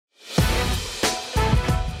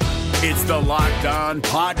It's the Locked On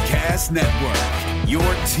Podcast Network, your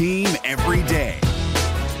team every day.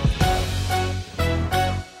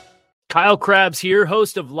 Kyle Krabs here,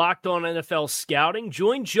 host of Locked On NFL Scouting.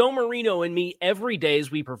 Join Joe Marino and me every day as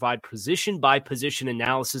we provide position-by-position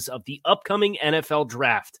analysis of the upcoming NFL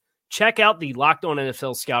Draft. Check out the Locked On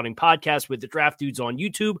NFL Scouting podcast with the Draft Dudes on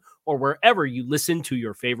YouTube or wherever you listen to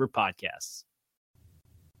your favorite podcasts.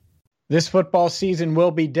 This football season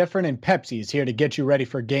will be different, and Pepsi is here to get you ready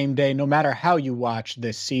for game day no matter how you watch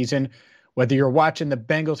this season. Whether you're watching the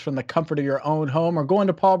Bengals from the comfort of your own home or going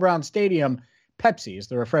to Paul Brown Stadium, Pepsi is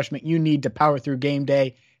the refreshment you need to power through game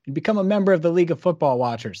day and become a member of the League of Football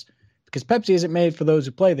Watchers. Because Pepsi isn't made for those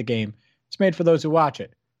who play the game, it's made for those who watch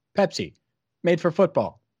it. Pepsi, made for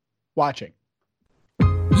football. Watching.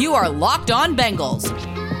 You are Locked On Bengals,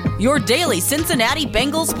 your daily Cincinnati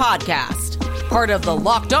Bengals podcast. Part of the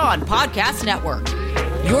Locked On Podcast Network,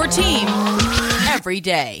 your team every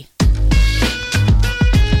day.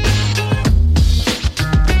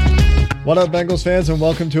 What up, Bengals fans, and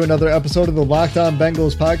welcome to another episode of the Locked On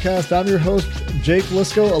Bengals podcast. I'm your host, Jake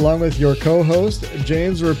Lisco, along with your co-host,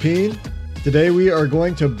 James Rapine. Today we are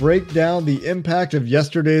going to break down the impact of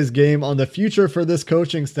yesterday's game on the future for this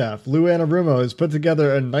coaching staff. Lou Anarumo has put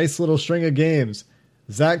together a nice little string of games.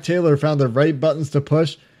 Zach Taylor found the right buttons to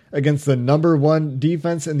push against the number one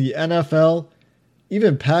defense in the NFL.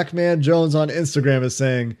 Even Pac-Man Jones on Instagram is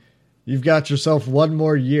saying, you've got yourself one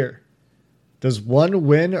more year. Does one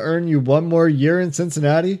win earn you one more year in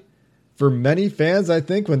Cincinnati? For many fans, I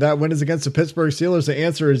think when that win is against the Pittsburgh Steelers, the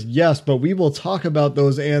answer is yes, but we will talk about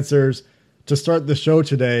those answers to start the show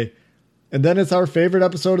today. And then it's our favorite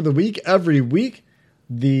episode of the week every week,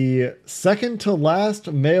 the second to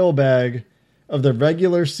last mailbag of the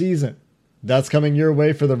regular season. That's coming your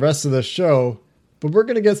way for the rest of the show. But we're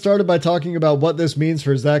going to get started by talking about what this means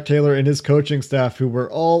for Zach Taylor and his coaching staff, who were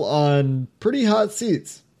all on pretty hot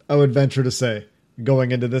seats, I would venture to say,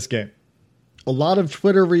 going into this game. A lot of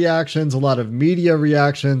Twitter reactions, a lot of media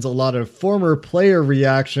reactions, a lot of former player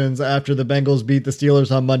reactions after the Bengals beat the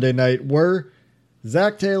Steelers on Monday night were,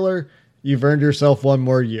 Zach Taylor, you've earned yourself one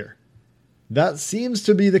more year. That seems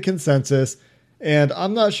to be the consensus. And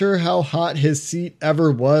I'm not sure how hot his seat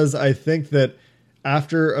ever was. I think that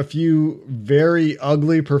after a few very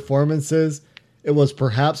ugly performances, it was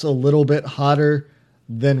perhaps a little bit hotter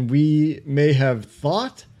than we may have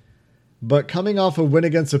thought. But coming off a win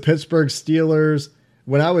against the Pittsburgh Steelers,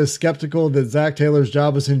 when I was skeptical that Zach Taylor's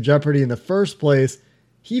job was in jeopardy in the first place,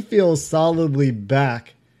 he feels solidly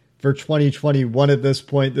back for 2021 at this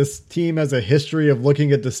point. This team has a history of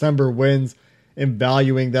looking at December wins and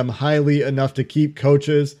valuing them highly enough to keep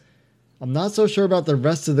coaches. I'm not so sure about the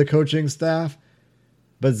rest of the coaching staff,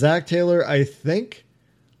 but Zach Taylor, I think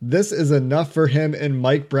this is enough for him in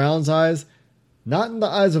Mike Brown's eyes. Not in the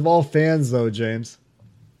eyes of all fans, though, James.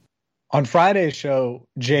 On Friday's show,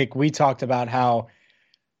 Jake, we talked about how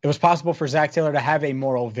it was possible for Zach Taylor to have a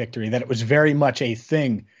moral victory, that it was very much a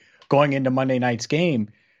thing going into Monday night's game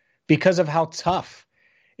because of how tough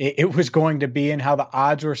it was going to be and how the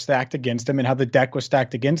odds were stacked against him and how the deck was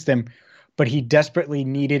stacked against him. But he desperately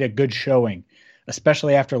needed a good showing,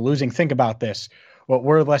 especially after losing. Think about this. What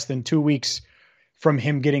we're less than 2 weeks from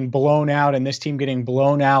him getting blown out and this team getting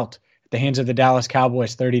blown out at the hands of the Dallas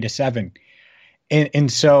Cowboys 30-7.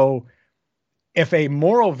 And so if a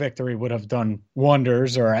moral victory would have done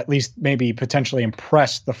wonders, or at least maybe potentially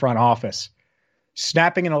impressed the front office,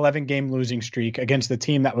 snapping an 11-game losing streak against the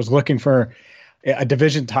team that was looking for a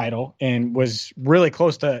division title and was really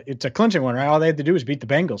close to it's a clinching one, right? All they had to do was beat the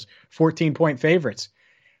Bengals, 14-point favorites.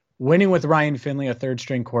 Winning with Ryan Finley, a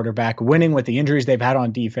third-string quarterback, winning with the injuries they've had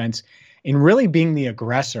on defense, and really being the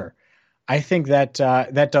aggressor, I think that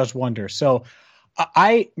that does wonders. So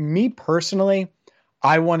me personally,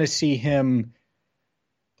 I want to see him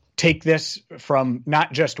take this from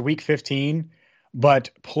not just week 15, but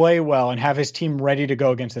play well and have his team ready to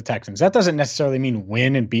go against the Texans. That doesn't necessarily mean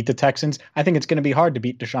win and beat the Texans. I think it's going to be hard to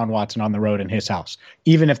beat Deshaun Watson on the road in his house,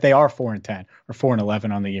 even if they are 4-10 or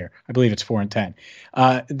 4-11 on the year. I believe it's 4-10.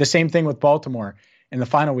 The same thing with Baltimore in the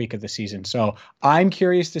final week of the season. So I'm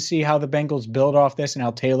curious to see how the Bengals build off this and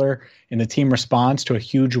how Taylor and the team responds to a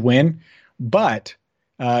huge win. But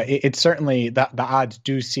it's certainly the odds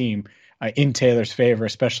do seem in Taylor's favor,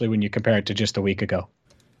 especially when you compare it to just a week ago.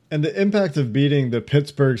 And the impact of beating the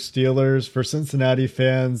Pittsburgh Steelers for Cincinnati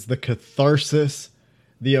fans, the catharsis,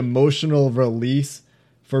 the emotional release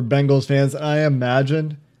for Bengals fans. I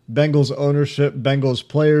imagine Bengals ownership, Bengals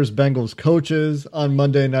players, Bengals coaches on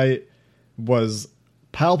Monday night was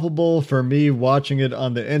palpable for me watching it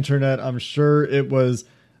on the internet. I'm sure it was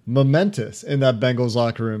momentous in that Bengals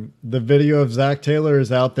locker room. The video of Zach Taylor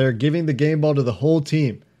is out there giving the game ball to the whole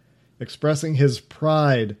team, expressing his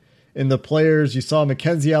pride in the players. You saw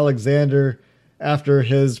Mackenzie Alexander after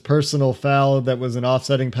his personal foul that was an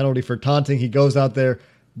offsetting penalty for taunting. He goes out there,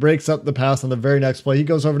 breaks up the pass on the very next play. He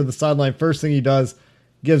goes over to the sideline. First thing he does,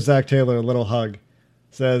 gives Zach Taylor a little hug.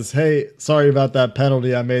 Says, hey, sorry about that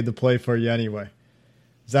penalty. I made the play for you anyway.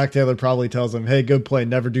 Zach Taylor probably tells him, hey, good play.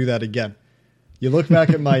 Never do that again. You look back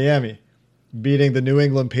at Miami beating the New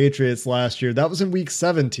England Patriots last year. That was in week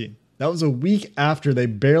 17. That was a week after they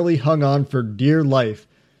barely hung on for dear life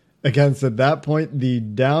against, at that point, the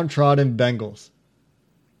downtrodden Bengals.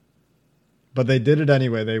 But they did it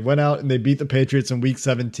anyway. They went out and they beat the Patriots in week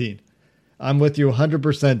 17. I'm with you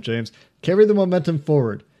 100%, James. Carry the momentum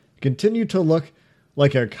forward. Continue to look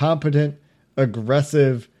like a competent,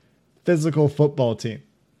 aggressive, physical football team.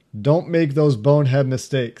 Don't make those bonehead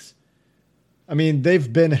mistakes. I mean,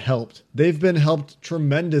 they've been helped. They've been helped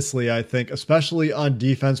tremendously, I think, especially on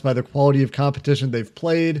defense by the quality of competition they've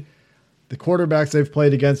played. The quarterbacks they've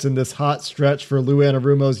played against in this hot stretch for Lou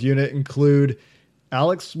Anarumo's unit include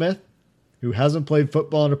Alex Smith, who hasn't played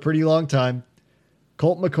football in a pretty long time,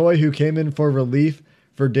 Colt McCoy, who came in for relief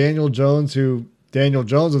for Daniel Jones, who Daniel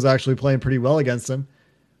Jones was actually playing pretty well against him,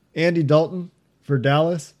 Andy Dalton for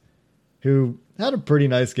Dallas, who had a pretty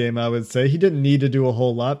nice game, I would say. He didn't need to do a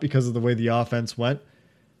whole lot because of the way the offense went.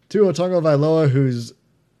 Tua Tagovailoa, who's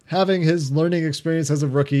having his learning experience as a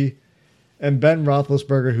rookie, and Ben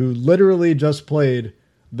Roethlisberger, who literally just played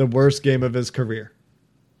the worst game of his career.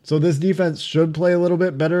 So this defense should play a little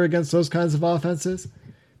bit better against those kinds of offenses,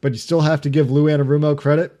 but you still have to give Lou Anarumo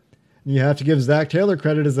credit, and you have to give Zach Taylor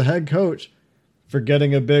credit as the head coach for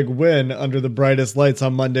getting a big win under the brightest lights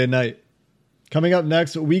on Monday night. Coming up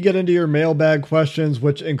next, we get into your mailbag questions,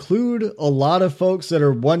 which include a lot of folks that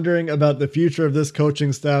are wondering about the future of this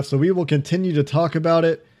coaching staff, so we will continue to talk about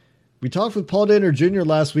it. We talked with Paul Dehner Jr.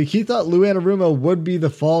 last week. He thought Lou Anarumo would be the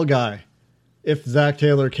fall guy if Zach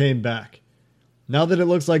Taylor came back. Now that it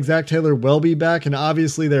looks like Zach Taylor will be back, and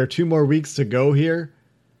obviously there are 2 more weeks to go here,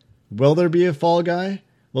 will there be a fall guy?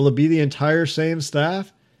 Will it be the entire same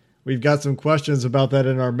staff? We've got some questions about that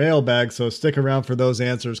in our mailbag, so stick around for those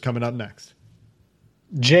answers coming up next.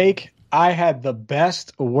 Jake, I had the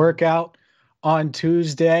best workout on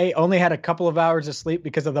Tuesday. Only had a couple of hours of sleep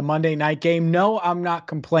because of the Monday night game. No, I'm not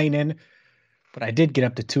complaining, but I did get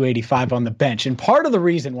up to 285 on the bench. And part of the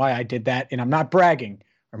reason why I did that, and I'm not bragging,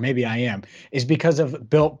 or maybe I am, is because of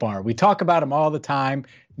Built Bar. We talk about them all the time.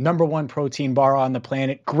 #1 protein bar on the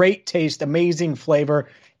planet. Great taste, amazing flavor.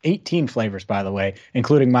 18 flavors, by the way,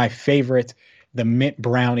 including my favorite, the mint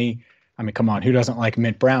brownie. I mean, come on, who doesn't like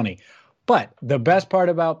mint brownie? But the best part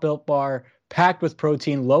about Built Bar, packed with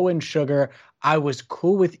protein, low in sugar. I was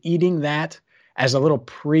cool with eating that as a little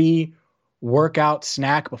pre-workout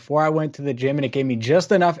snack before I went to the gym, and it gave me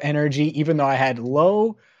just enough energy, even though I had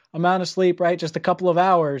low amount of sleep, right? Just a couple of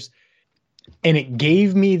hours. And it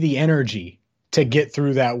gave me the energy to get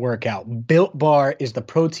through that workout. Built Bar is the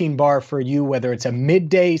protein bar for you, whether it's a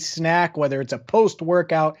midday snack, whether it's a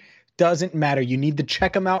post-workout, doesn't matter. You need to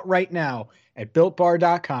check them out right now at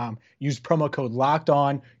BuiltBar.com. Use promo code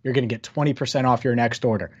LOCKEDON. You're going to get 20% off your next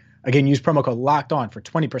order. Again, use promo code LOCKEDON for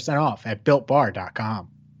 20% off at BuiltBar.com.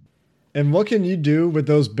 And what can you do with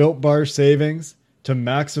those Built Bar savings to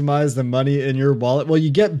maximize the money in your wallet? Well, you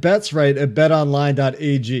get bets right at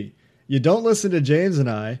betonline.ag. You don't listen to James and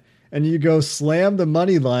I, and you go slam the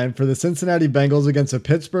money line for the Cincinnati Bengals against the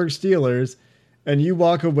Pittsburgh Steelers, and you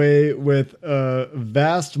walk away with a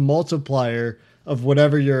vast multiplier of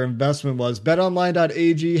whatever your investment was.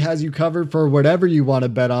 BetOnline.ag has you covered for whatever you want to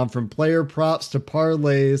bet on, from player props to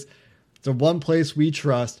parlays. It's the one place we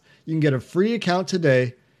trust. You can get a free account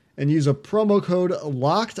today and use a promo code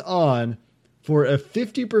LOCKEDON for a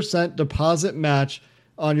 50% deposit match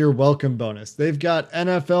on your welcome bonus. They've got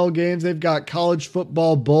NFL games. They've got college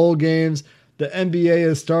football bowl games. The NBA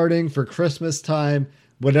is starting for Christmas time.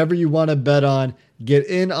 Whatever you want to bet on, get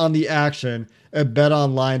in on the action at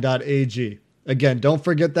betonline.ag. Again, don't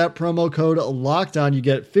forget that promo code LOCKEDON. You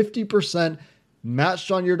get 50%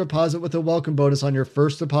 matched on your deposit with a welcome bonus on your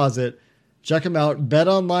first deposit. Check them out,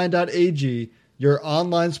 betonline.ag, your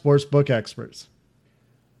online sportsbook experts.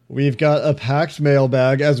 We've got a packed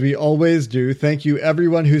mailbag, as we always do. Thank you,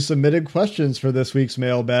 everyone who submitted questions for this week's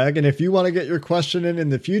mailbag. And if you want to get your question in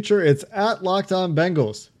the future, it's at Locked On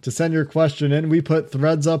Bengals to send your question in. We put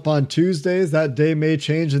threads up on Tuesdays. That day may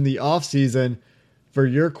change in the offseason for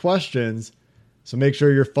your questions. So make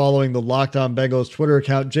sure you're following the Locked On Bengals Twitter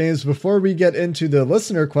account. James, before we get into the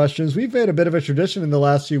listener questions, we've made a bit of a tradition in the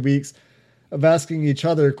last few weeks of asking each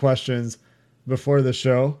other questions before the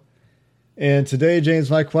show. And today, James,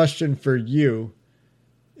 my question for you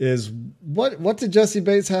is what did Jesse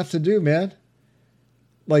Bates have to do, man?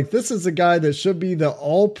 Like, this is a guy that should be the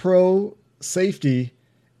all-pro safety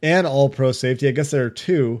and all-pro safety. I guess there are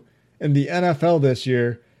two in the NFL this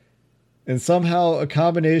year. And somehow a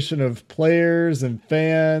combination of players and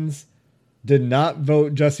fans did not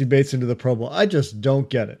vote Jesse Bates into the Pro Bowl. I just don't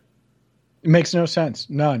get it. It makes no sense.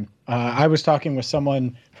 None. I was talking with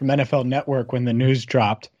someone from NFL Network when the news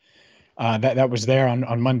dropped that was there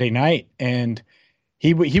on Monday night. And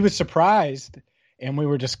he was surprised. And we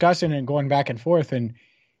were discussing and going back and forth. And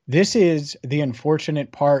this is the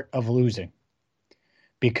unfortunate part of losing.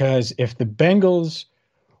 Because if the Bengals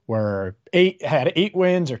had 8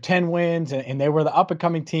 wins or 10 wins and they were the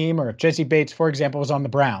up-and-coming team, or if Jesse Bates, for example, was on the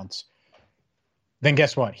Browns, then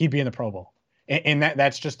guess what? He'd be in the Pro Bowl. And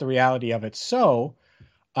that's just the reality of it. So,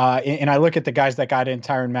 and I look at the guys that got in,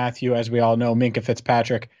 Tyrann Mathieu, as we all know, Minkah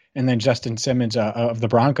Fitzpatrick, and then Justin Simmons of the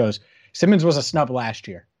Broncos. Simmons was a snub last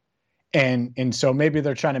year. And so maybe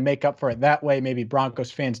they're trying to make up for it that way. Maybe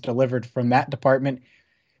Broncos fans delivered from that department.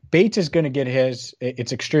 Bates is going to get his.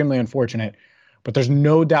 It's extremely unfortunate. But there's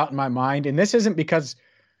no doubt in my mind, and this isn't because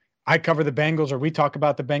I cover the Bengals or we talk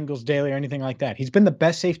about the Bengals daily or anything like that. He's been the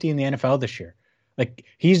best safety in the NFL this year. Like,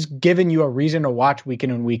 he's given you a reason to watch week in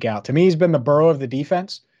and week out. To me, he's been the Burrow of the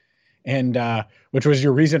defense, and which was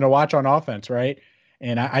your reason to watch on offense, right?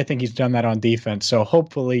 And I think he's done that on defense. So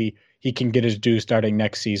hopefully he can get his due starting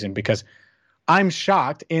next season, because I'm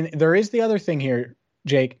shocked. And there is the other thing here,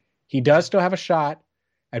 Jake. He does still have a shot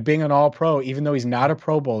at being an all-pro, even though he's not a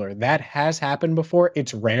Pro Bowler. That has happened before.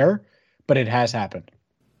 It's rare, but it has happened.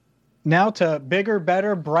 Now to bigger,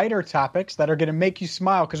 better, brighter topics that are going to make you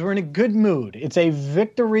smile, because we're in a good mood. It's a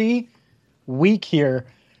victory week here,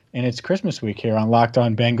 and it's Christmas week here on Locked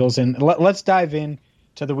On Bengals. And let's dive in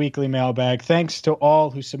to the weekly mailbag. Thanks to all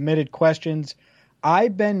who submitted questions.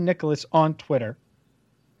 Ben Nicholas on Twitter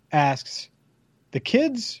asks, the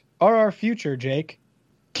kids are our future, Jake.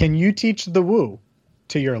 Can you teach the woo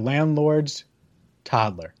to your landlord's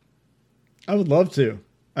toddler? I would love to.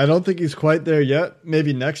 I don't think he's quite there yet.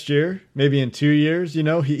 Maybe next year, maybe in 2 years. You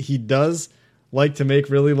know, he does like to make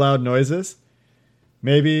really loud noises.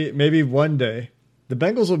 Maybe one day. The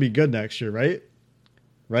Bengals will be good next year, right?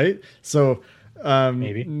 Right? So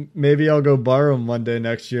maybe I'll go borrow him one day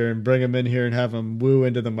next year and bring him in here and have him woo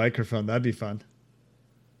into the microphone. That'd be fun.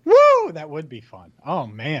 Woo! That would be fun. Oh,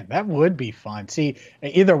 man, that would be fun. See,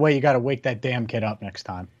 either way, you got to wake that damn kid up next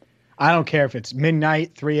time. I don't care if it's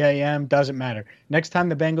midnight, 3 a.m., doesn't matter. Next time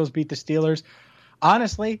the Bengals beat the Steelers,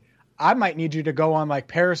 honestly, I might need you to go on like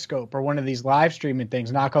Periscope or one of these live streaming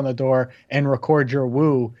things, knock on the door and record your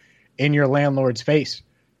woo in your landlord's face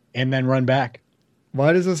and then run back.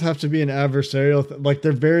 Why does this have to be an adversarial like,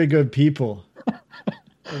 they're very good people.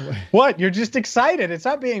 What? You're just excited. It's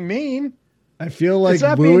not being mean. I feel like it's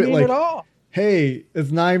not being mean at all. Hey,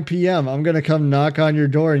 it's 9 p.m. I'm going to come knock on your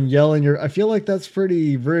door and yell in your... I feel like that's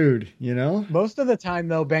pretty rude, you know? Most of the time,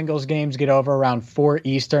 though, Bengals games get over around 4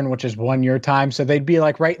 Eastern, which is 1 your time. So they'd be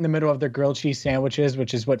like right in the middle of their grilled cheese sandwiches,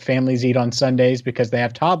 which is what families eat on Sundays because they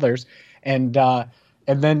have toddlers. And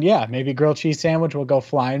then, yeah, maybe grilled cheese sandwich will go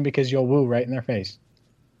flying because you'll woo right in their face.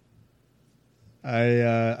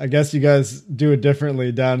 I guess you guys do it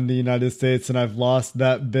differently down in the United States, and I've lost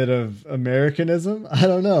that bit of Americanism. I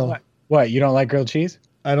don't know. What, you don't like grilled cheese?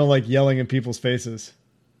 I don't like yelling in people's faces.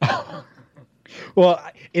 Well,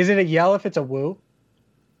 is it a yell if it's a woo?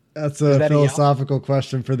 That's a philosophical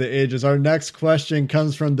question for the ages. Our next question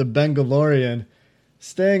comes from the Bengalorian.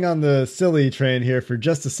 Staying on the silly train here for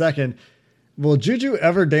just a second. Will Juju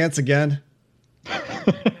ever dance again?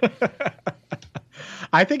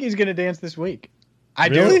 I think he's going to dance this week. I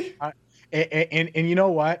really? do. And you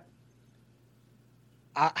know what?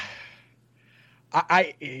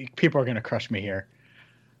 I people are going to crush me here.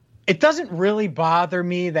 It doesn't really bother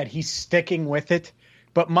me that he's sticking with it,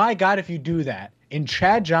 but my God, if you do that, and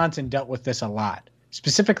Chad Johnson dealt with this a lot,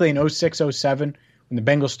 specifically in 06, 07, when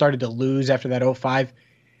the Bengals started to lose after that 05,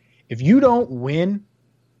 if you don't win,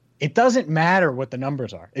 it doesn't matter what the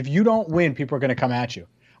numbers are. If you don't win, people are going to come at you.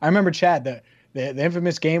 I remember Chad, the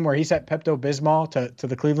infamous game where he set Pepto-Bismol to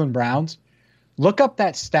the Cleveland Browns. Look up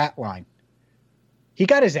that stat line. He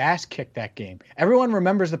got his ass kicked that game. Everyone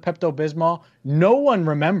remembers the Pepto-Bismol. No one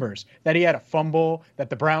remembers that he had a fumble, that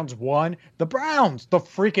the Browns won. The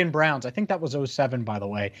freaking Browns. I think that was 07, by the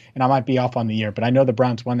way, and I might be off on the year, but I know the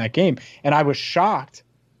Browns won that game, and I was shocked.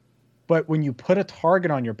 But when you put a target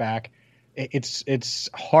on your back, it's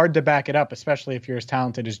hard to back it up, especially if you're as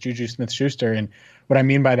talented as Juju Smith-Schuster. And what I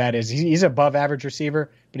mean by that is he's above average receiver,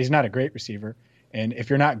 but he's not a great receiver. And if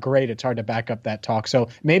you're not great, it's hard to back up that talk. So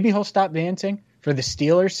maybe he'll stop dancing for the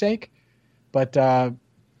Steelers' sake. But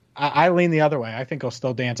I lean the other way. I think he'll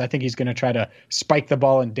still dance. I think he's going to try to spike the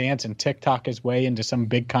ball and dance and TikTok his way into some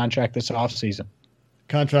big contract this offseason.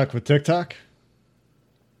 Contract with TikTok?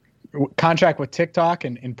 Contract with TikTok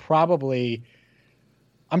and probably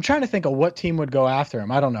 – I'm trying to think of what team would go after him.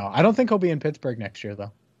 I don't know. I don't think he'll be in Pittsburgh next year,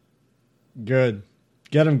 though. Good.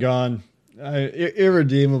 Get him gone.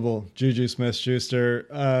 Irredeemable, Juju Smith-Schuster.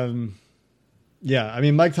 Yeah, I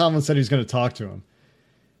mean, Mike Tomlin said he's going to talk to him.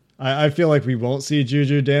 I feel like we won't see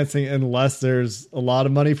Juju dancing unless there's a lot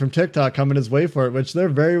of money from TikTok coming his way for it, which there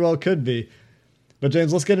very well could be. But,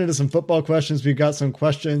 James, let's get into some football questions. We've got some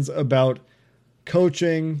questions about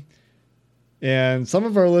coaching. And some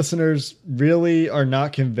of our listeners really are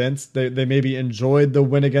not convinced. They maybe enjoyed the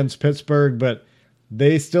win against Pittsburgh, but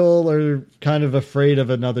they still are kind of afraid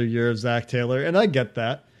of another year of Zach Taylor, and I get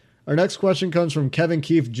that. Our next question comes from Kevin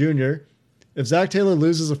Keefe Jr. If Zach Taylor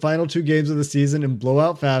loses the final 2 games of the season in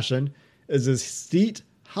blowout fashion, is his seat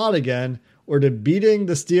hot again, or did beating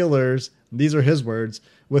the Steelers, these are his words,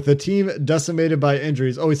 with a team decimated by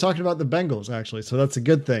injuries, oh, he's talking about the Bengals, actually, so that's a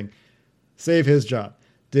good thing, save his job?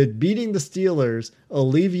 Did beating the Steelers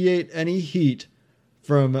alleviate any heat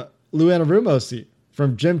from Lou Anarumo's seat,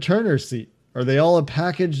 from Jim Turner's seat? Are they all a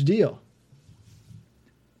package deal?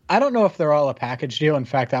 I don't know if they're all a package deal. In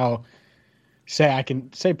fact, I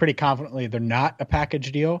can say pretty confidently they're not a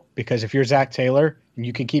package deal, because if you're Zach Taylor and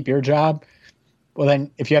you can keep your job, well,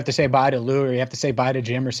 then if you have to say bye to Lou or you have to say bye to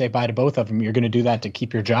Jim or say bye to both of them, you're going to do that to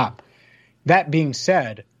keep your job. That being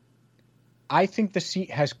said, I think the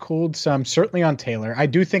seat has cooled some, certainly on Taylor. I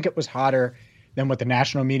do think it was hotter than what the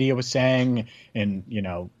national media was saying and,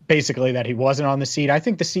 basically that he wasn't on the seat. I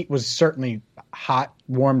think the seat was certainly hot,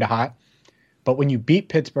 warm to hot. But when you beat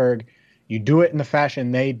Pittsburgh, you do it in the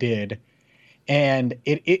fashion they did. And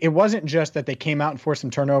it wasn't just that they came out and forced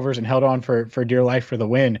some turnovers and held on for dear life for the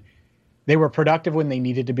win. They were productive when they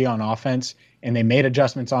needed to be on offense, and they made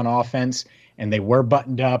adjustments on offense, and they were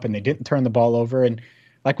buttoned up, and they didn't turn the ball over. And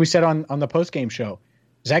like we said on the postgame show,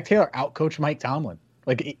 Zach Taylor outcoached Mike Tomlin.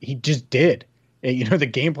 Like, he just did. The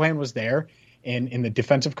game plan was there, and the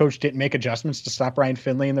defensive coach didn't make adjustments to stop Ryan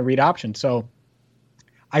Finley in the read option. So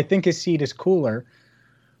I think his seat is cooler,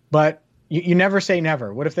 but you never say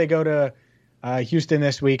never. What if they go to Houston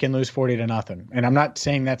this week and lose 40-0? And I'm not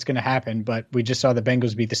saying that's going to happen, but we just saw the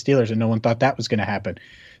Bengals beat the Steelers, and no one thought that was going to happen.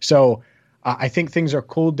 So I think things are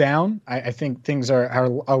cooled down. I think things are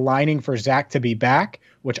aligning for Zach to be back,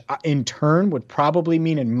 which in turn would probably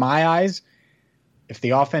mean, in my eyes, if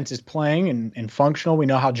the offense is playing and functional, we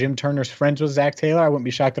know how Jim Turner's friends with Zach Taylor. I wouldn't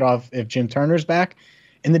be shocked at all if Jim Turner's back.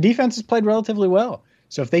 And the defense has played relatively well.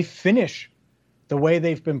 So if they finish the way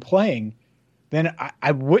they've been playing, then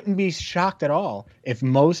I wouldn't be shocked at all if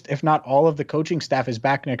most, if not all, of the coaching staff is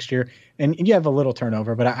back next year. And you have a little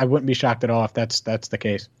turnover, but I wouldn't be shocked at all if that's the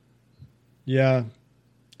case. Yeah,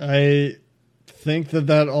 I think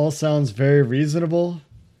that all sounds very reasonable,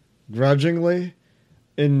 grudgingly.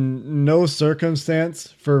 In no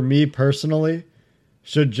circumstance, for me personally,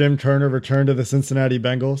 should Jim Turner return to the Cincinnati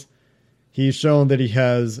Bengals. He's shown that he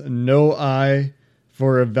has no eye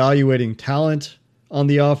for evaluating talent on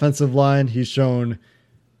the offensive line. He's shown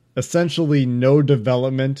essentially no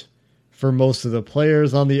development for most of the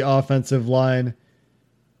players on the offensive line.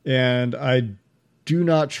 And I do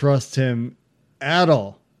not trust him at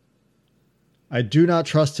all. I do not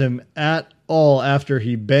trust him at all after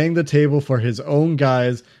he banged the table for his own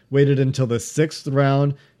guys, waited until the 6th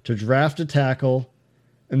round to draft a tackle,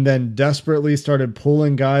 and then desperately started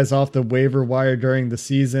pulling guys off the waiver wire during the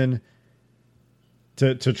season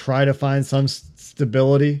to try to find some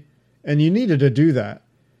stability. And you needed to do that.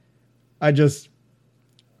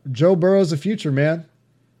 Joe Burrow's a future, man.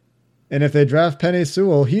 And if they draft Penei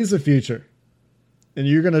Sewell, he's a future. And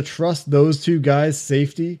you're going to trust those two guys'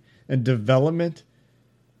 safety and development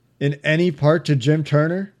in any part to Jim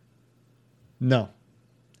Turner? No,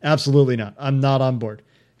 absolutely not. I'm not on board.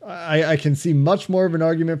 I can see much more of an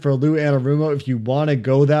argument for Lou Anarumo if you want to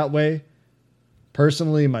go that way.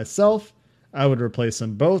 Personally, myself, I would replace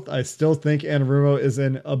them both. I still think Anarumo is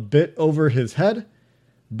in a bit over his head,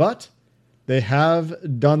 but they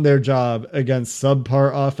have done their job against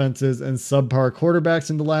subpar offenses and subpar quarterbacks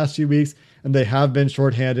in the last few weeks, and they have been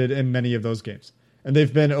shorthanded in many of those games. And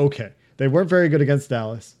they've been okay. They weren't very good against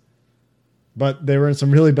Dallas, but they were in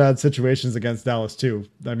some really bad situations against Dallas too.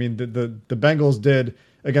 I mean, the Bengals did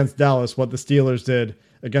against Dallas what the Steelers did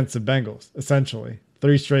against the Bengals, essentially.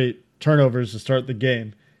 3 straight turnovers to start the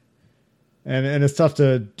game. And it's tough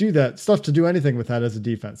to do that. It's tough to do anything with that as a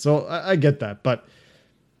defense. So I get that. But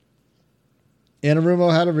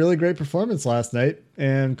Anarumo had a really great performance last night,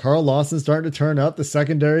 and Carl Lawson's starting to turn up. The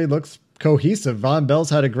secondary looks cohesive. Von Bell's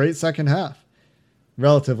had a great second half,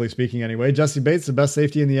 relatively speaking anyway. Jesse Bates, the best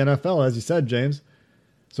safety in the NFL, as you said, James.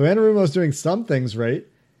 So Anarumo's doing some things right,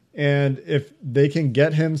 and if they can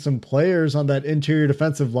get him some players on that interior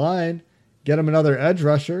defensive line, get him another edge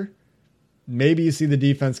rusher, maybe you see the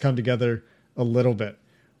defense come together a little bit.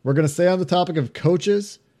 We're going to stay on the topic of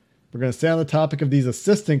coaches. We're going to stay on the topic of these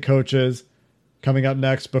assistant coaches coming up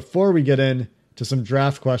next before we get into some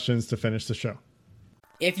draft questions to finish the show.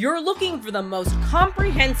 If you're looking for the most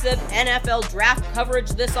comprehensive NFL draft coverage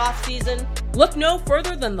this offseason, look no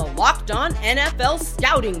further than the Locked On NFL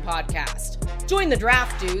Scouting Podcast. Join the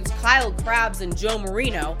draft dudes, Kyle Krabs and Joe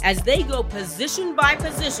Marino, as they go position by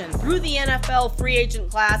position through the NFL free agent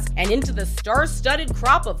class and into the star-studded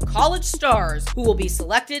crop of college stars who will be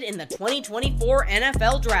selected in the 2024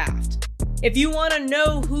 NFL Draft. If you want to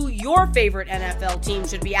know who your favorite NFL team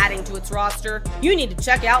should be adding to its roster, you need to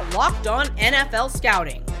check out Locked On NFL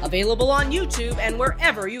Scouting, available on YouTube and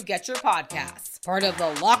wherever you get your podcasts. Part of the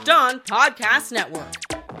Locked On Podcast Network,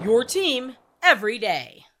 your team every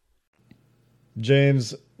day.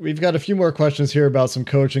 James, we've got a few more questions here about some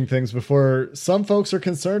coaching things before some folks are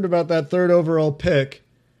concerned about that third overall pick.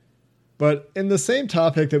 But in the same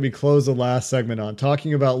topic that we closed the last segment on,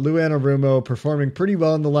 talking about Lou Anarumo performing pretty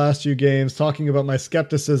well in the last few games, talking about my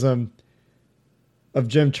skepticism of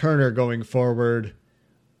Jim Turner going forward,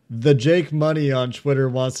 the Jake Money on Twitter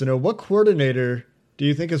wants to know, what coordinator do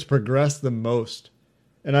you think has progressed the most?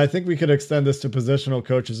 And I think we could extend this to positional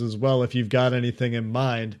coaches as well if you've got anything in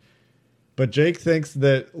mind. But Jake thinks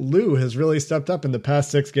that Lou has really stepped up in the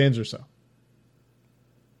past 6 games or so.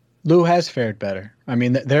 Lou has fared better. I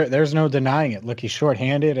mean, there's no denying it. Look, he's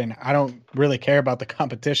shorthanded, and I don't really care about the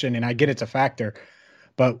competition, and I get it's a factor.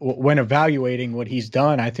 But when evaluating what he's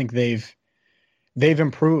done, I think they've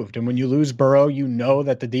improved. And when you lose Burrow, you know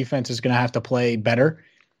that the defense is going to have to play better,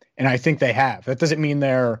 and I think they have. That doesn't mean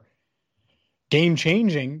they're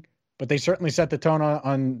game-changing, but they certainly set the tone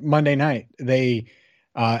on Monday night. They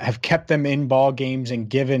have kept them in ball games and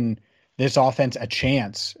given this offense a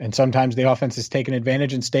chance. And sometimes the offense has taken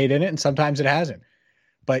advantage and stayed in it, and sometimes it hasn't.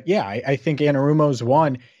 But yeah, I think Anarumo's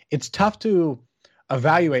one. It's tough to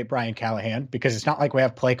evaluate Brian Callahan because it's not like we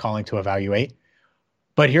have play calling to evaluate.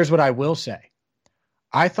 But here's what I will say.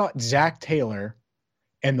 I thought Zach Taylor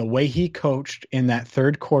and the way he coached in that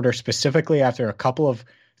third quarter, specifically after a couple of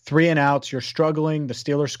 3-and-outs, you're struggling, the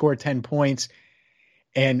Steelers scored 10 points,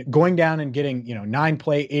 and going down and getting,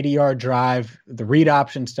 9-play, 80-yard drive, the read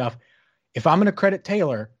option stuff. If I'm going to credit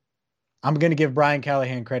Taylor, I'm going to give Brian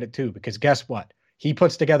Callahan credit too, because guess what? He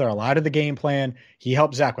puts together a lot of the game plan. He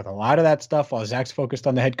helped Zach with a lot of that stuff while Zach's focused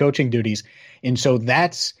on the head coaching duties. And so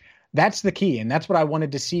that's the key. And that's what I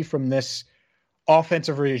wanted to see from this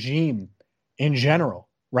offensive regime in general,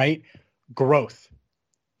 right? Growth.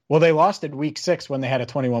 Well, they lost at week 6 when they had a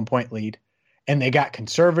 21-point lead, and they got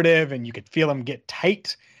conservative, and you could feel them get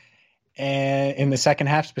tight and in the second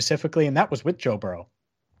half specifically, and that was with Joe Burrow.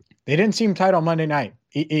 They didn't seem tight on Monday night,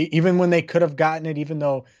 even when they could have gotten it, even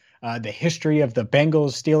though the history of the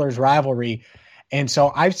Bengals-Steelers rivalry. And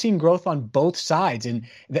so I've seen growth on both sides, and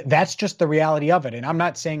that's just the reality of it. And I'm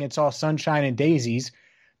not saying it's all sunshine and daisies,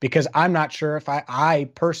 because I'm not sure if I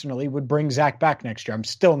personally would bring Zach back next year. I'm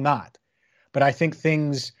still not. But I think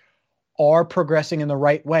things are progressing in the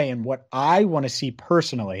right way. And what I want to see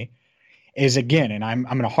personally is, again, and I'm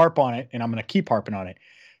going to harp on it, and I'm going to keep harping on it,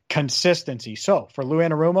 consistency. So for Lou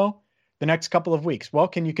Anarumo, the next couple of weeks, well,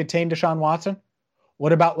 can you contain Deshaun Watson?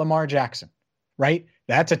 What about Lamar Jackson, right?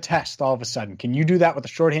 That's a test all of a sudden. Can you do that with a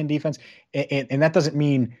shorthand defense? And that doesn't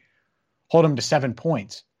mean hold them to 7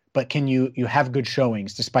 points, but can you have good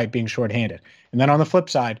showings despite being shorthanded? And then on the flip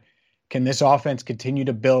side, can this offense continue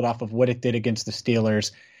to build off of what it did against the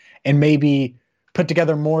Steelers and maybe put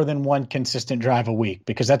together more than one consistent drive a week?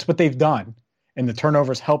 Because that's what they've done, and the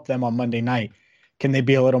turnovers helped them on Monday night. Can they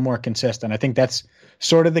be a little more consistent? I think that's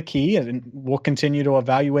sort of the key, and we'll continue to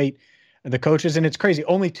evaluate the coaches. And it's crazy.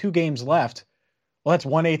 Only 2 games left. Well, that's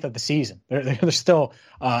 1/8 of the season. There's still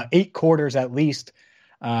 8 quarters at least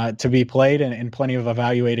to be played, and plenty of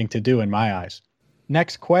evaluating to do in my eyes.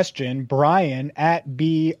 Next question, Brian at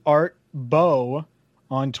BArtBow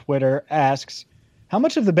on Twitter asks, how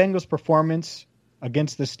much of the Bengals' performance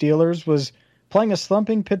against the Steelers was playing a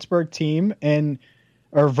slumping Pittsburgh team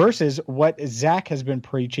or versus what Zach has been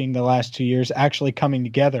preaching the last 2 years, actually coming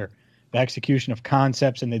together, the execution of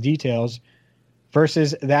concepts and the details,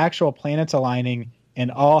 versus the actual planets aligning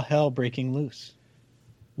and all hell breaking loose?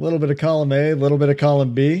 A little bit of column A, a little bit of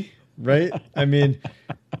column B, right? I mean,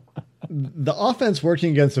 The offense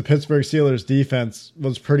working against the Pittsburgh Steelers defense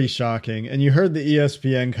was pretty shocking. And you heard the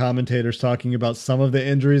ESPN commentators talking about some of the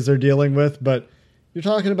injuries they're dealing with, but you're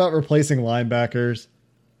talking about replacing linebackers.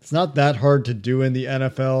 It's not that hard to do in the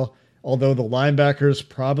NFL, although the linebackers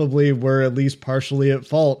probably were at least partially at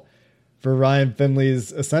fault for Ryan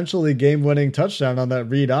Finley's essentially game-winning touchdown on that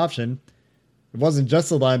read option. It wasn't just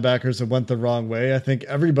the linebackers that went the wrong way. I think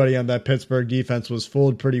everybody on that Pittsburgh defense was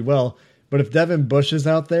fooled pretty well. But if Devin Bush is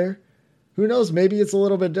out there, who knows? Maybe it's a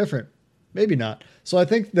little bit different. Maybe not. So I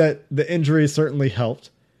think that the injury certainly helped.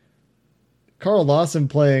 Carl Lawson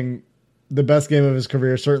playing the best game of his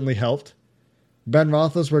career certainly helped. Ben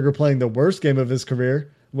Roethlisberger playing the worst game of his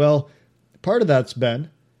career. Well, part of that's Ben.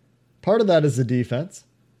 Part of that is the defense.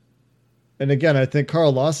 And again, I think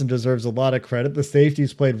Carl Lawson deserves a lot of credit. The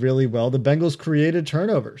safeties played really well. The Bengals created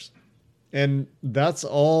turnovers. And that's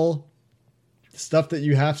all stuff that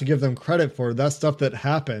you have to give them credit for. That's stuff that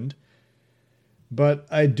happened. But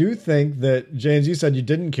I do think that, James, you said you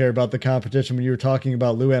didn't care about the competition when you were talking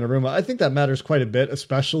about Lou Anarumo. I think that matters quite a bit,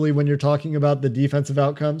 especially when you're talking about the defensive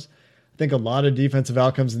outcomes. I think a lot of defensive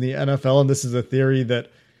outcomes in the NFL, and this is a theory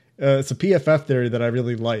that, it's a PFF theory that I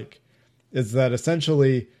really like, is that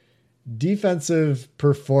essentially defensive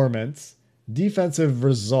performance, defensive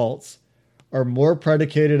results are more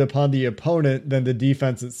predicated upon the opponent than the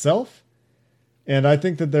defense itself. And I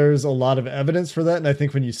think that there's a lot of evidence for that. And I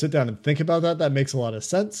think when you sit down and think about that, that makes a lot of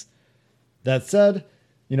sense. That said,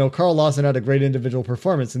 Carl Lawson had a great individual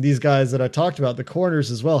performance. And these guys that I talked about, the corners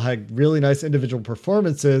as well, had really nice individual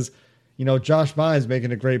performances. Josh Bynes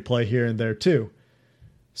making a great play here and there too.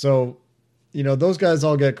 So, those guys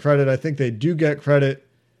all get credit. I think they do get credit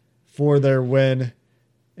for their win.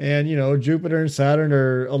 And, Jupiter and Saturn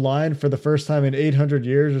are aligned for the first time in 800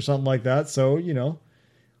 years or something like that. So,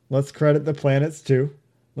 let's credit the planets too.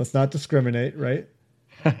 Let's not discriminate, right?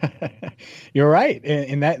 You're right.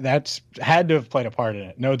 And that's had to have played a part in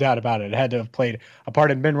it. No doubt about it. It had to have played a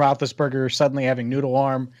part in Ben Roethlisberger suddenly having noodle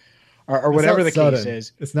arm or whatever the case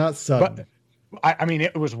is. It's not sudden. But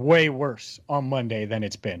it was way worse on Monday than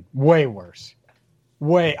it's been. Way worse.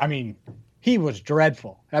 He was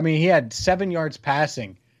dreadful. He had 7 yards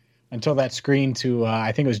passing until that screen to,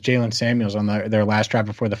 I think it was Jalen Samuels on their last drive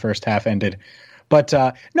before the first half ended. But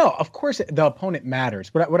no, of course the opponent matters.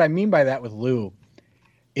 But what I mean by that with Lou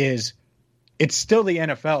is it's still the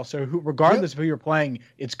NFL. So regardless of who you're playing,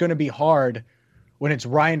 it's going to be hard when it's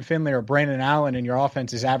Ryan Finley or Brandon Allen and your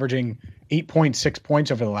offense is averaging 8.6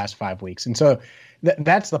 points over the last 5 weeks. And so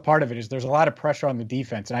that's the part of it, is there's a lot of pressure on the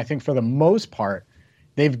defense. And I think for the most part,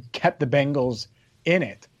 they've kept the Bengals in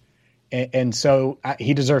it. And so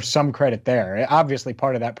he deserves some credit there. Obviously,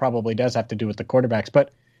 part of that probably does have to do with the quarterbacks.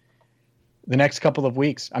 But the next couple of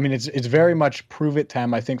weeks, it's very much prove it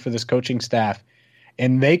time, I think, for this coaching staff.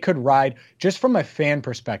 And they could ride, just from a fan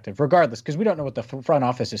perspective, regardless, because we don't know what the front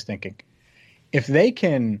office is thinking. If they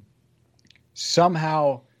can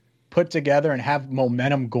somehow put together and have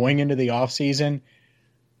momentum going into the offseason,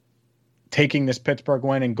 taking this Pittsburgh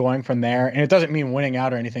win and going from there, and it doesn't mean winning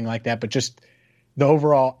out or anything like that, but just the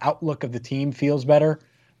overall outlook of the team feels better,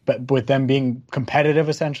 but with them being competitive,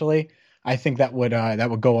 essentially, I think that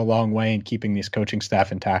would go a long way in keeping this coaching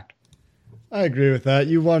staff intact. I agree with that.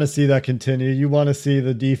 You want to see that continue. You want to see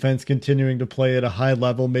the defense continuing to play at a high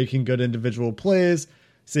level, making good individual plays,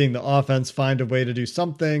 seeing the offense find a way to do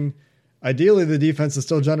something. Ideally, the defense is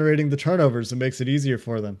still generating the turnovers. It makes it easier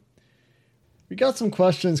for them. We got some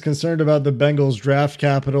questions concerned about the Bengals draft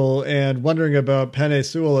capital and wondering about Penei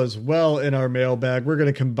Sewell as well in our mailbag. We're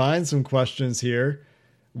going to combine some questions here.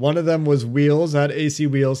 One of them was Wheels at AC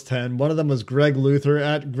Wheels 10. One of them was Greg Luther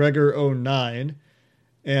at Gregor09.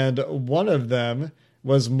 And one of them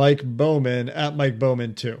was Mike Bowman at Mike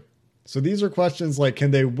Bowman 2. So these are questions like,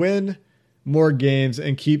 can they win more games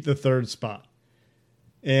and keep the third spot?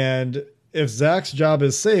 And if Zach's job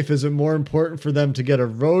is safe, is it more important for them to get a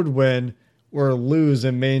road win or lose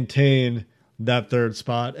and maintain that third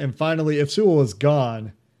spot? And finally, if Sewell is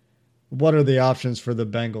gone, what are the options for the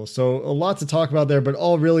Bengals? So a lot to talk about there, but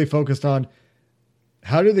all really focused on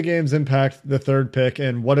how do the games impact the third pick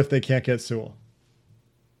and what if they can't get Sewell?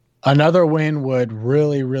 Another win would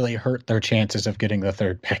really, really hurt their chances of getting the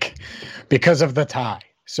third pick because of the tie.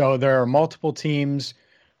 So there are multiple teams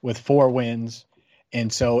with 4 wins.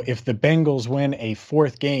 And so if the Bengals win a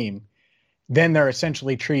 4th game, then they're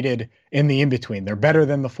essentially treated in the in-between. They're better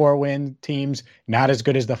than the 4-win teams, not as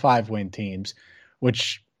good as the 5-win teams,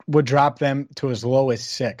 which would drop them to as low as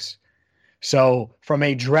 6. So from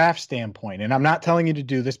a draft standpoint, and I'm not telling you to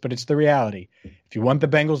do this, but it's the reality. If you want the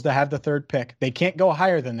Bengals to have the 3rd pick, they can't go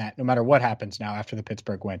higher than that no matter what happens now after the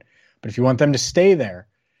Pittsburgh win. But if you want them to stay there,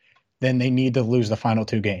 then they need to lose the final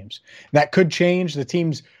 2 games. That could change. The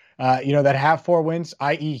teams, that have 4 wins,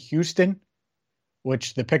 i.e. Houston,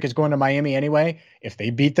 which the pick is going to Miami anyway. If they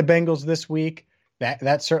beat the Bengals this week,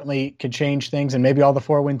 that certainly could change things, and maybe all the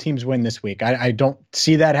 4-win teams win this week. I don't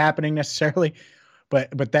see that happening necessarily,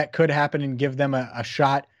 but that could happen and give them a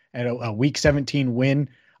shot at a Week 17 win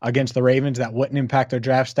against the Ravens. That wouldn't impact their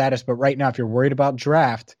draft status. But right now, if you're worried about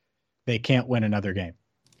draft, they can't win another game.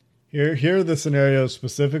 Here are the scenarios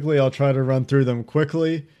specifically. I'll try to run through them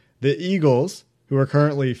quickly. The Eagles, who are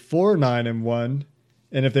currently 4-9-1,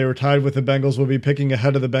 and if they were tied with the Bengals, will be picking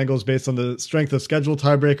ahead of the Bengals based on the strength of schedule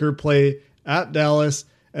tiebreaker, play at Dallas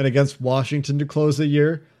and against Washington to close the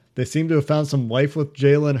year. They seem to have found some life with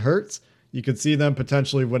Jalen Hurts. You could see them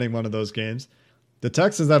potentially winning one of those games. The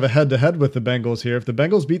Texans have a head-to-head with the Bengals here. If the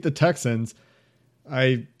Bengals beat the Texans,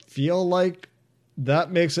 I feel like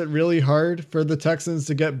that makes it really hard for the Texans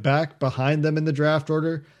to get back behind them in the draft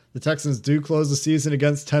order. The Texans do close the season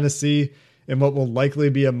against Tennessee in what will likely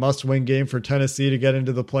be a must-win game for Tennessee to get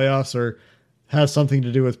into the playoffs or have something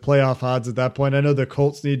to do with playoff odds at that point. I know the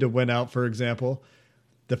Colts need to win out, for example.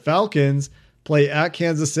 The Falcons play at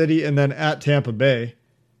Kansas City and then at Tampa Bay.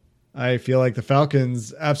 I feel like the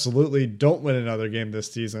Falcons absolutely don't win another game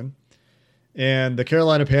this season. And the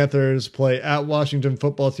Carolina Panthers play at Washington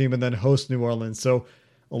football team and then host New Orleans. So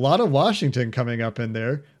a lot of Washington coming up in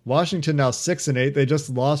there. Washington now 6-8. They just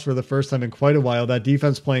lost for the first time in quite a while. That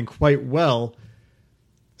defense playing quite well.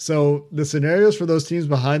 So the scenarios for those teams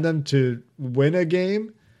behind them to win a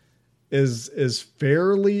game is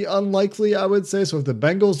fairly unlikely, I would say. So if the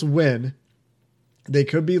Bengals win, they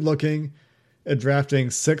could be looking at drafting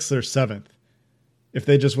 6th or 7th if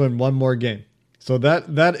they just win one more game. So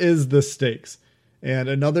that is the stakes. And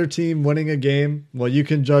another team winning a game, well, you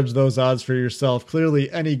can judge those odds for yourself.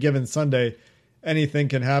 Clearly, any given Sunday, anything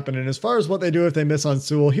can happen. And as far as what they do if they miss on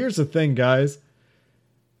Sewell, here's the thing, guys.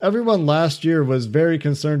 Everyone last year was very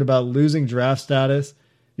concerned about losing draft status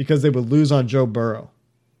because they would lose on Joe Burrow.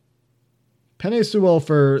 Penei Sewell,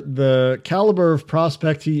 for the caliber of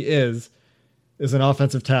prospect he is an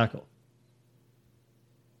offensive tackle.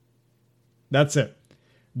 That's it.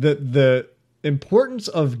 The importance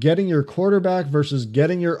of getting your quarterback versus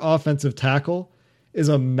getting your offensive tackle is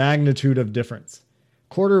a magnitude of difference.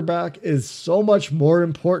 Quarterback is so much more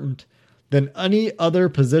important than any other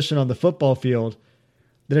position on the football field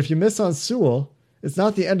that if you miss on Sewell, it's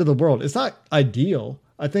not the end of the world. It's not ideal.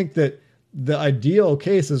 I think that the ideal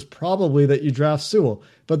case is probably that you draft Sewell,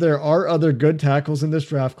 but there are other good tackles in this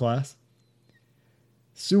draft class.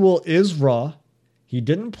 Sewell is raw. He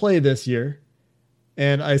didn't play this year.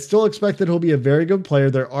 And I still expect that he'll be a very good player.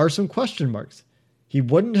 There are some question marks. He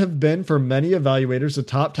wouldn't have been, for many evaluators, a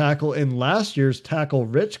top tackle in last year's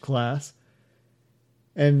tackle-rich class.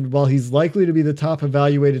 And while he's likely to be the top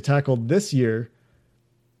evaluated tackle this year,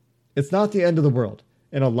 it's not the end of the world.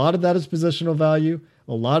 And a lot of that is positional value.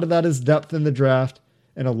 A lot of that is depth in the draft.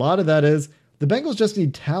 And a lot of that is the Bengals just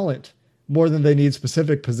need talent more than they need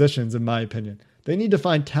specific positions, in my opinion. They need to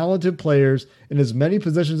find talented players in as many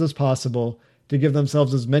positions as possible to give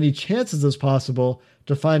themselves as many chances as possible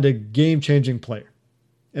to find a game-changing player.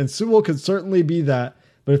 And Sewell could certainly be that,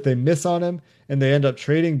 but if they miss on him and they end up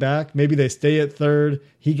trading back, maybe they stay at 3rd,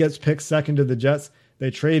 he gets picked 2nd to the Jets, they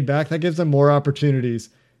trade back, that gives them more opportunities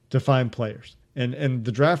to find players. And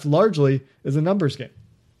the draft largely is a numbers game.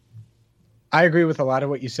 I agree with a lot of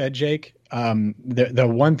what you said, Jake. The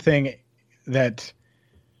one thing that,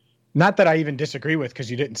 not that I even disagree with because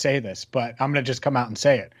you didn't say this, but I'm going to just come out and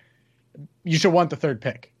say it. You should want the 3rd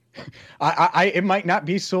pick. It might not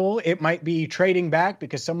be Sewell. It might be trading back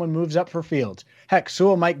because someone moves up for Fields. Heck,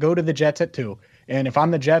 Sewell might go to the Jets at 2. And if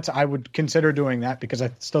I'm the Jets, I would consider doing that because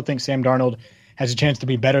I still think Sam Darnold has a chance to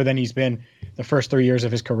be better than he's been the first 3 years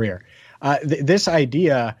of his career. This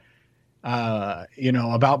idea,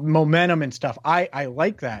 about momentum and stuff, I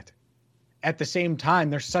like that. At the same time,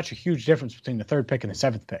 there's such a huge difference between the 3rd pick and the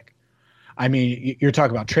 7th pick. I mean, you're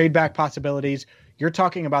talking about trade back possibilities. You're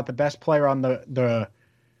talking about the best player on the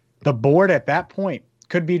board at that point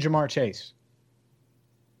could be Jamar Chase,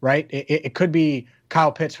 right? It could be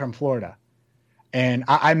Kyle Pitts from Florida. And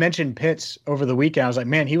I mentioned Pitts over the weekend. I was like,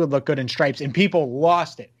 man, he would look good in stripes. And people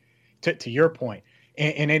lost it, to your point.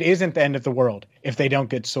 And it isn't the end of the world if they don't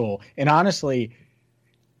get Sewell. And honestly,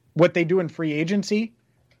 what they do in free agency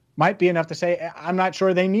might be enough to say, I'm not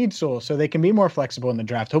sure they need Sewell, so they can be more flexible in the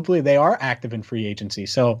draft. Hopefully they are active in free agency.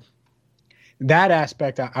 So that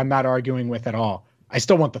aspect I'm not arguing with at all. I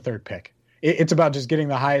still want the 3rd pick. It's about just getting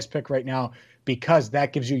the highest pick right now because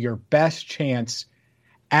that gives you your best chance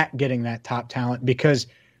at getting that top talent because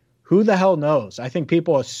who the hell knows? I think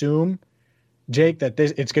people assume Jake, that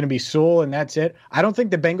it's going to be Sewell and that's it. I don't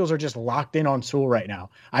think the Bengals are just locked in on Sewell right now.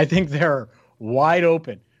 I think they're wide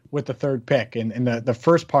open with the third pick. And the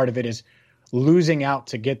first part of it is losing out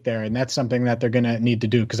to get there. And that's something that they're going to need to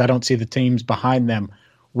do because I don't see the teams behind them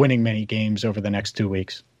winning many games over the next 2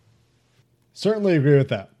 weeks. Certainly agree with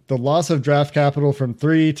that. The loss of draft capital from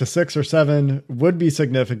 3 to 6 or 7 would be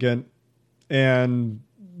significant. And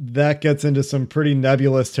that gets into some pretty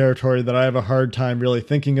nebulous territory that I have a hard time really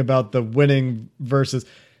thinking about the winning versus,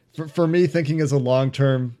 for me, thinking as a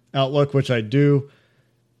long-term outlook, which I do.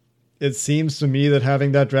 It seems to me that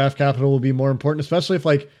having that draft capital will be more important, especially if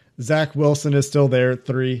like Zach Wilson is still there at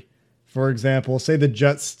 3, for example. Say the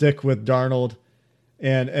Jets stick with Darnold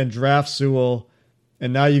and draft Sewell,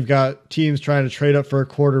 and now you've got teams trying to trade up for a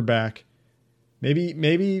quarterback.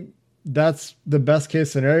 Maybe that's the best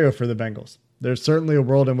case scenario for the Bengals. There's certainly a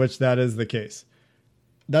world in which that is the case.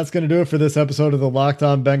 That's going to do it for this episode of the Locked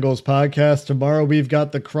On Bengals podcast. Tomorrow we've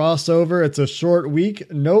got the crossover. It's a short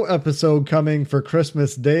week. No episode coming for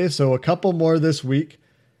Christmas Day, so a couple more this week.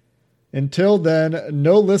 Until then,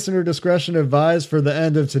 no listener discretion advised for the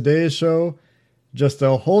end of today's show. Just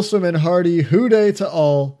a wholesome and hearty hoo-day to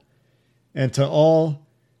all. And to all,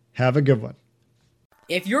 have a good one.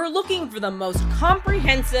 If you're looking for the most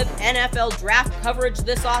comprehensive NFL draft coverage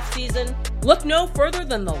this offseason, look no further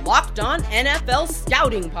than the Locked On NFL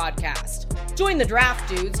Scouting Podcast. Join the draft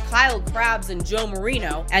dudes, Kyle Krabs and Joe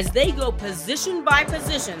Marino, as they go position by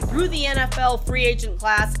position through the NFL free agent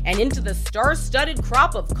class and into the star-studded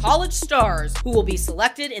crop of college stars who will be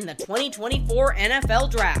selected in the 2024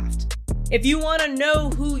 NFL Draft. If you want to know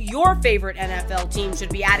who your favorite NFL team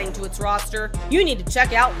should be adding to its roster, you need to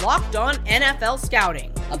check out Locked On NFL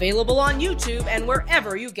Scouting, available on YouTube and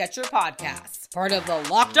wherever you get your podcasts. Part of the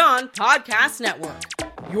Locked On Podcast Network,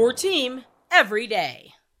 your team every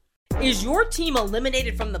day. Is your team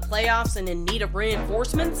eliminated from the playoffs and in need of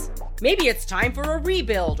reinforcements? Maybe it's time for a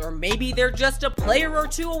rebuild, or maybe they're just a player or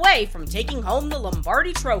two away from taking home the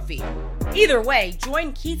Lombardi Trophy. Either way,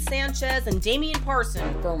 join Keith Sanchez and Damian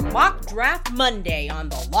Parson for Mock Draft Monday on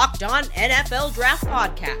the Locked On NFL Draft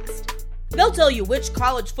Podcast. They'll tell you which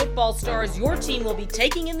college football stars your team will be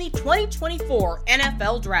taking in the 2024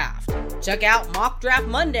 NFL Draft. Check out Mock Draft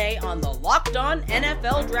Monday on the Locked On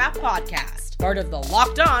NFL Draft Podcast, part of the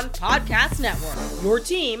Locked On Podcast Network, your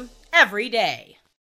team every day.